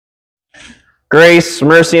Grace,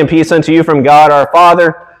 mercy, and peace unto you from God our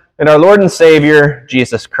Father and our Lord and Savior,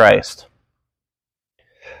 Jesus Christ.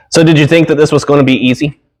 So did you think that this was going to be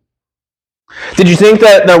easy? Did you think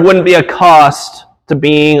that there wouldn't be a cost to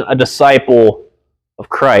being a disciple of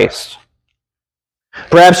Christ?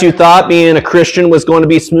 Perhaps you thought being a Christian was going to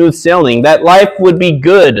be smooth sailing, that life would be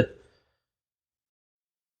good,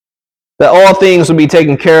 that all things would be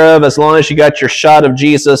taken care of as long as you got your shot of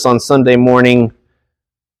Jesus on Sunday morning.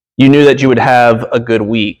 You knew that you would have a good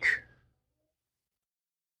week.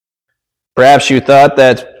 Perhaps you thought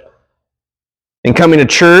that in coming to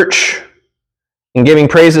church and giving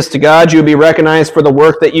praises to God, you would be recognized for the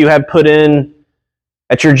work that you had put in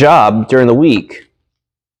at your job during the week.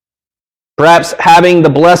 Perhaps having the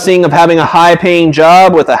blessing of having a high-paying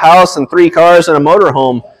job with a house and 3 cars and a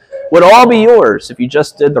motorhome would all be yours if you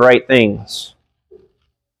just did the right things.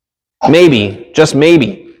 Maybe, just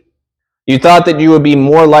maybe, you thought that you would be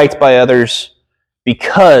more liked by others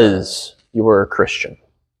because you were a Christian.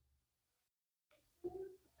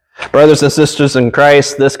 Brothers and sisters in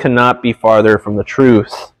Christ, this cannot be farther from the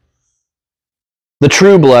truth. The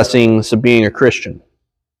true blessings of being a Christian.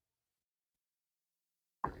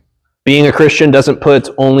 Being a Christian doesn't put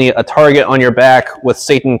only a target on your back with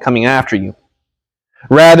Satan coming after you.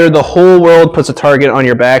 Rather, the whole world puts a target on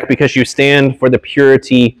your back because you stand for the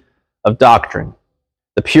purity of doctrine,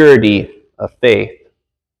 the purity of faith.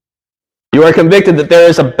 You are convicted that there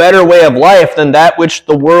is a better way of life than that which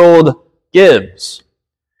the world gives.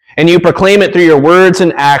 And you proclaim it through your words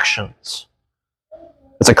and actions.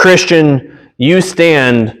 As a Christian, you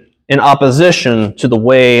stand in opposition to the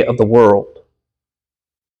way of the world.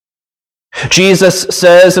 Jesus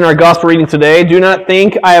says in our gospel reading today, "Do not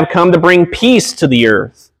think I have come to bring peace to the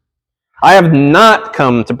earth. I have not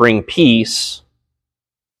come to bring peace,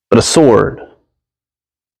 but a sword."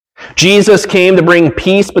 Jesus came to bring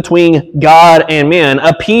peace between God and man,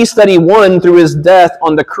 a peace that he won through his death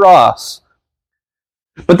on the cross.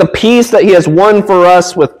 But the peace that he has won for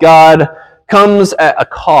us with God comes at a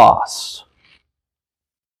cost.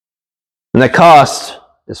 And that cost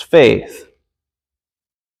is faith.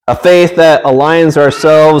 A faith that aligns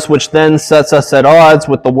ourselves, which then sets us at odds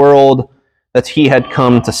with the world that he had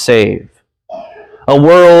come to save. A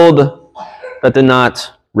world that did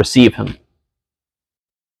not receive him.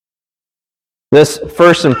 This,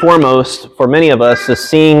 first and foremost, for many of us, is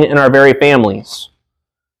seen in our very families.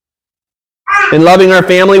 In loving our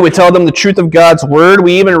family, we tell them the truth of God's word.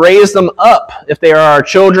 We even raise them up, if they are our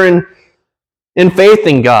children, in faith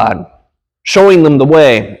in God, showing them the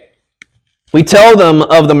way. We tell them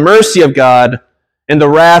of the mercy of God and the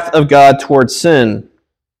wrath of God towards sin.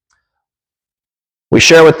 We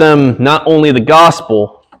share with them not only the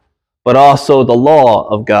gospel, but also the law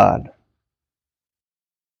of God,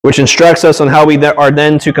 which instructs us on how we are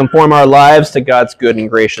then to conform our lives to God's good and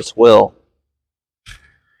gracious will.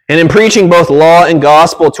 And in preaching both law and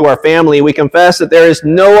gospel to our family, we confess that there is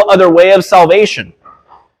no other way of salvation.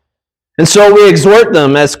 And so we exhort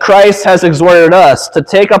them, as Christ has exhorted us, to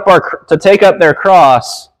take up their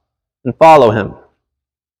cross and follow him.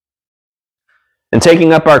 And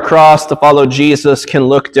taking up our cross to follow Jesus can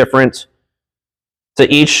look different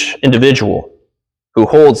to each individual who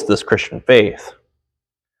holds this Christian faith.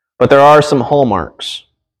 But there are some hallmarks.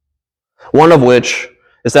 One of which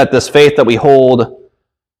is that this faith that we hold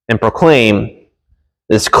and proclaim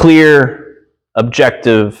is clear,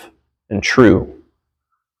 objective, and true.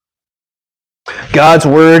 God's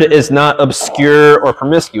word is not obscure or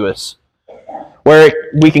promiscuous, where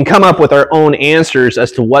we can come up with our own answers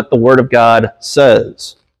as to what the word of God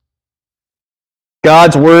says.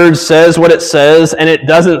 God's word says what it says, and it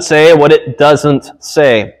doesn't say what it doesn't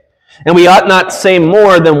say. And we ought not say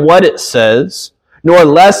more than what it says, nor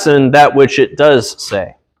lessen that which it does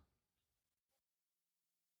say.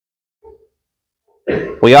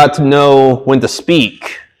 We ought to know when to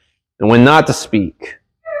speak and when not to speak.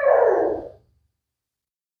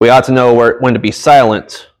 We ought to know when to be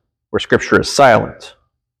silent, where Scripture is silent.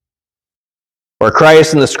 Where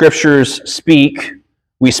Christ and the Scriptures speak,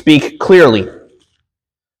 we speak clearly.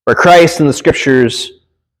 Where Christ and the Scriptures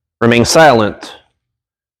remain silent,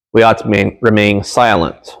 we ought to remain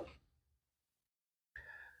silent.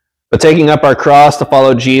 But taking up our cross to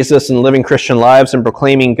follow Jesus and living Christian lives and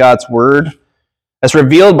proclaiming God's word, as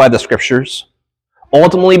revealed by the Scriptures,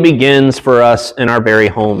 ultimately begins for us in our very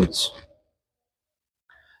homes.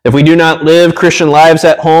 If we do not live Christian lives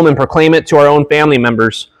at home and proclaim it to our own family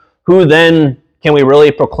members, who then can we really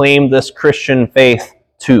proclaim this Christian faith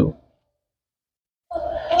to?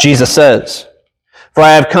 Jesus says, "For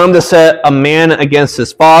I have come to set a man against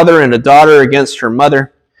his father, and a daughter against her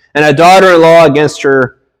mother, and a daughter-in-law against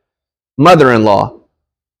her mother-in-law.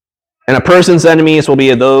 And a person's enemies will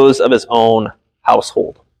be those of his own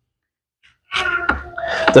household.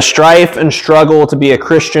 The strife and struggle to be a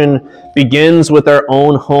Christian begins with our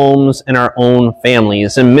own homes and our own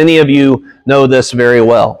families, and many of you know this very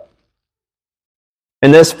well.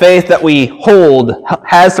 And this faith that we hold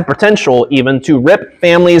has the potential even to rip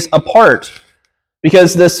families apart,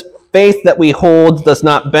 because this faith that we hold does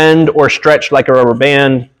not bend or stretch like a rubber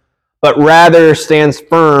band, but rather stands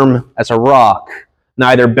firm as a rock,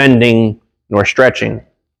 neither bending nor stretching.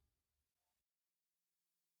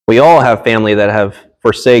 We all have family that have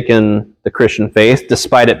forsaken the Christian faith,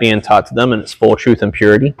 despite it being taught to them in its full truth and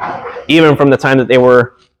purity, even from the time that they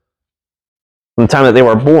were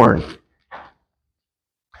born.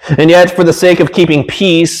 And yet, for the sake of keeping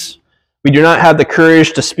peace, we do not have the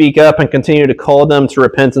courage to speak up and continue to call them to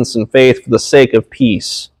repentance and faith for the sake of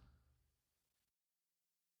peace.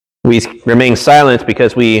 We remain silent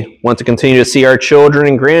because we want to continue to see our children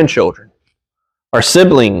and grandchildren, our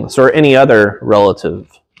siblings, or any other relative.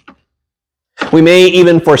 We may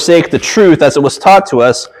even forsake the truth as it was taught to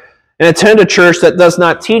us and attend a church that does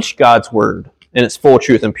not teach God's word in its full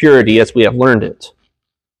truth and purity as we have learned it.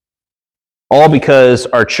 All because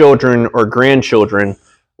our children or grandchildren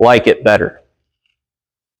like it better.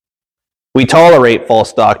 We tolerate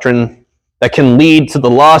false doctrine that can lead to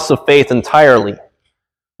the loss of faith entirely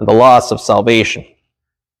and the loss of salvation.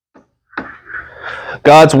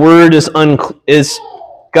 God's word is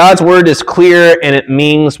clear, and it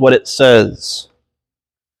means what it says.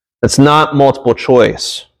 It's not multiple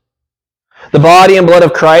choice. The body and blood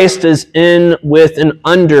of Christ is in, with, and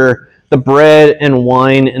under the bread and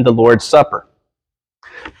wine in the Lord's Supper.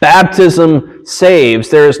 Baptism saves.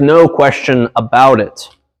 There is no question about it.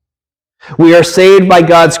 We are saved by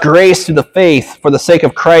God's grace through the faith for the sake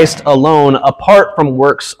of Christ alone, apart from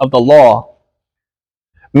works of the law.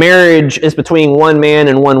 Marriage is between one man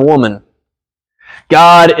and one woman.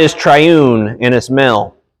 God is triune and is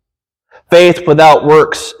male. Faith without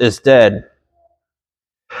works is dead.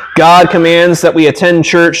 God commands that we attend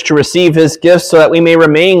church to receive his gifts so that we may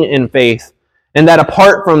remain in faith, and that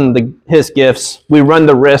apart from his gifts, we run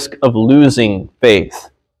the risk of losing faith.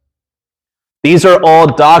 These are all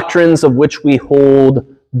doctrines of which we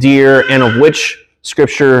hold dear and of which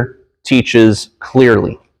Scripture teaches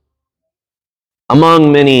clearly,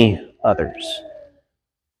 among many others.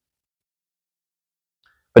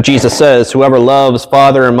 But Jesus says, "Whoever loves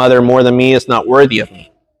father or mother more than me is not worthy of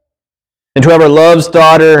me. And whoever loves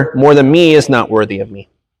daughter more than me is not worthy of me.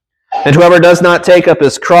 And whoever does not take up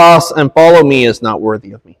his cross and follow me is not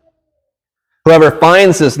worthy of me. Whoever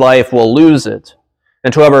finds his life will lose it,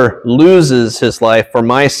 and whoever loses his life for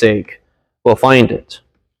my sake will find it."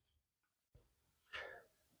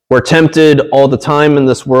 We're tempted all the time in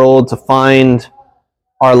this world to find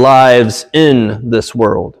our lives in this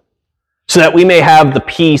world, so that we may have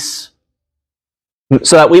peace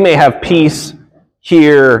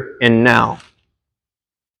here and now.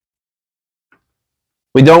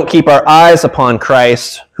 We don't keep our eyes upon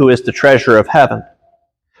Christ, who is the treasure of heaven,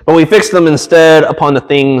 but we fix them instead upon the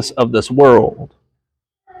things of this world.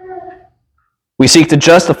 We seek to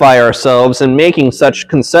justify ourselves in making such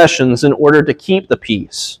concessions in order to keep the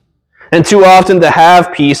peace. And too often, to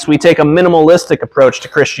have peace, we take a minimalistic approach to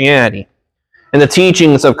Christianity and the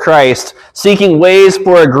teachings of Christ, seeking ways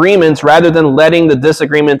for agreements rather than letting the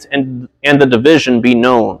disagreement and the division be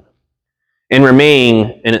known and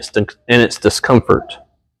remain in its discomfort.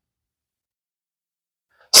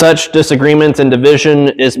 Such disagreement and division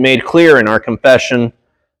is made clear in our confession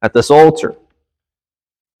at this altar,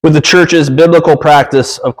 with the church's biblical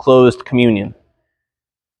practice of closed communion.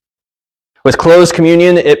 With closed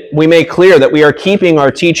communion, we make clear that we are keeping our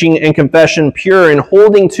teaching and confession pure and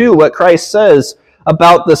holding to what Christ says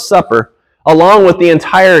about this supper, along with the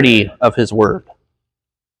entirety of his word.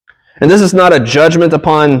 And this is not a judgment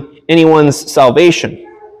upon anyone's salvation,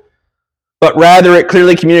 but rather it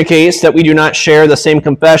clearly communicates that we do not share the same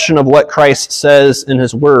confession of what Christ says in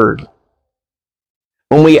his word.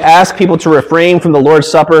 When we ask people to refrain from the Lord's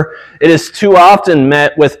Supper, it is too often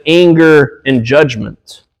met with anger and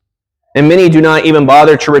judgment. And many do not even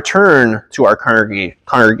bother to return to our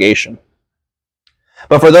congregation.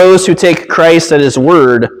 But for those who take Christ at his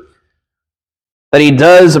word, that he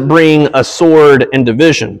does bring a sword and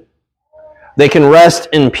division, they can rest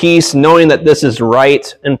in peace knowing that this is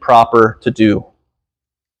right and proper to do.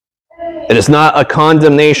 It is not a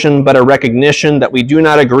condemnation, but a recognition that we do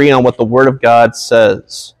not agree on what the Word of God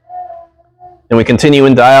says. And we continue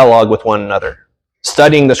in dialogue with one another,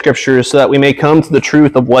 studying the Scriptures so that we may come to the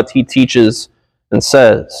truth of what he teaches and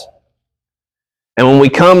says. And when we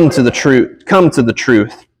come to the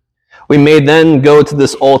truth, We may then go to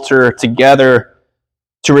this altar together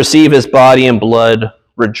to receive his body and blood,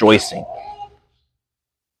 rejoicing.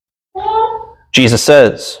 Jesus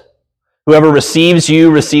says, "Whoever receives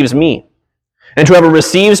you receives me, and whoever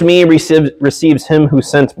receives me receives him who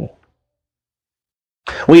sent me."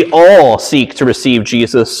 We all seek to receive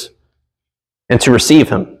Jesus and to receive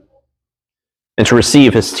him and to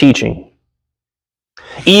receive his teaching.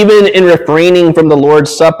 Even in refraining from the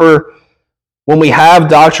Lord's Supper, when we have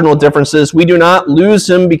doctrinal differences, we do not lose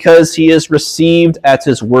him because he is received at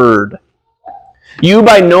his word. You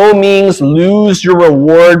by no means lose your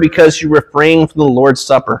reward because you refrain from the Lord's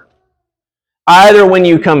Supper, either when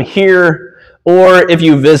you come here or if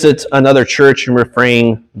you visit another church and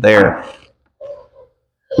refrain there.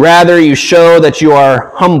 Rather, you show that you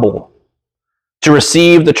are humble to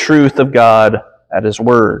receive the truth of God at his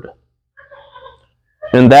word.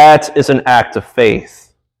 And that is an act of faith.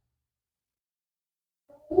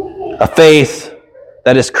 A faith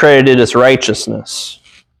that is credited as righteousness,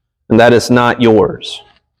 and that is not yours.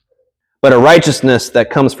 But a righteousness that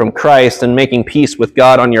comes from Christ and making peace with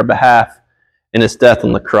God on your behalf in his death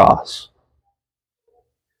on the cross.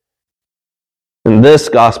 And this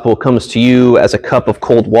gospel comes to you as a cup of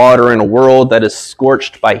cold water in a world that is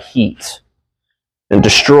scorched by heat and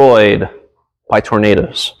destroyed by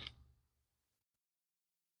tornadoes.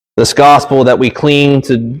 This gospel that we cling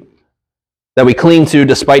to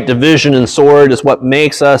despite division and sword is what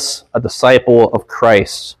makes us a disciple of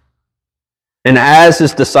Christ. And as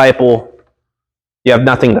his disciple, you have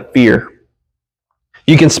nothing to fear.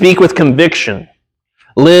 You can speak with conviction,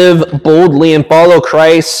 live boldly, and follow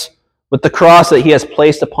Christ with the cross that he has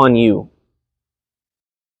placed upon you.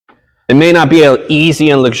 It may not be an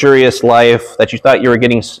easy and luxurious life that you thought you were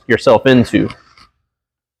getting yourself into,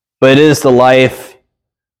 but it is the life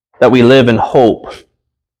that we live in hope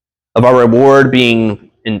of our reward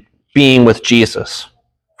being with Jesus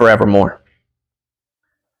forevermore.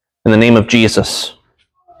 In the name of Jesus,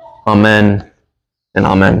 amen and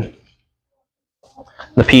amen.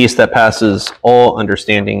 The peace that passes all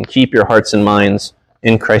understanding, keep your hearts and minds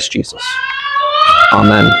in Christ Jesus.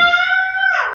 Amen.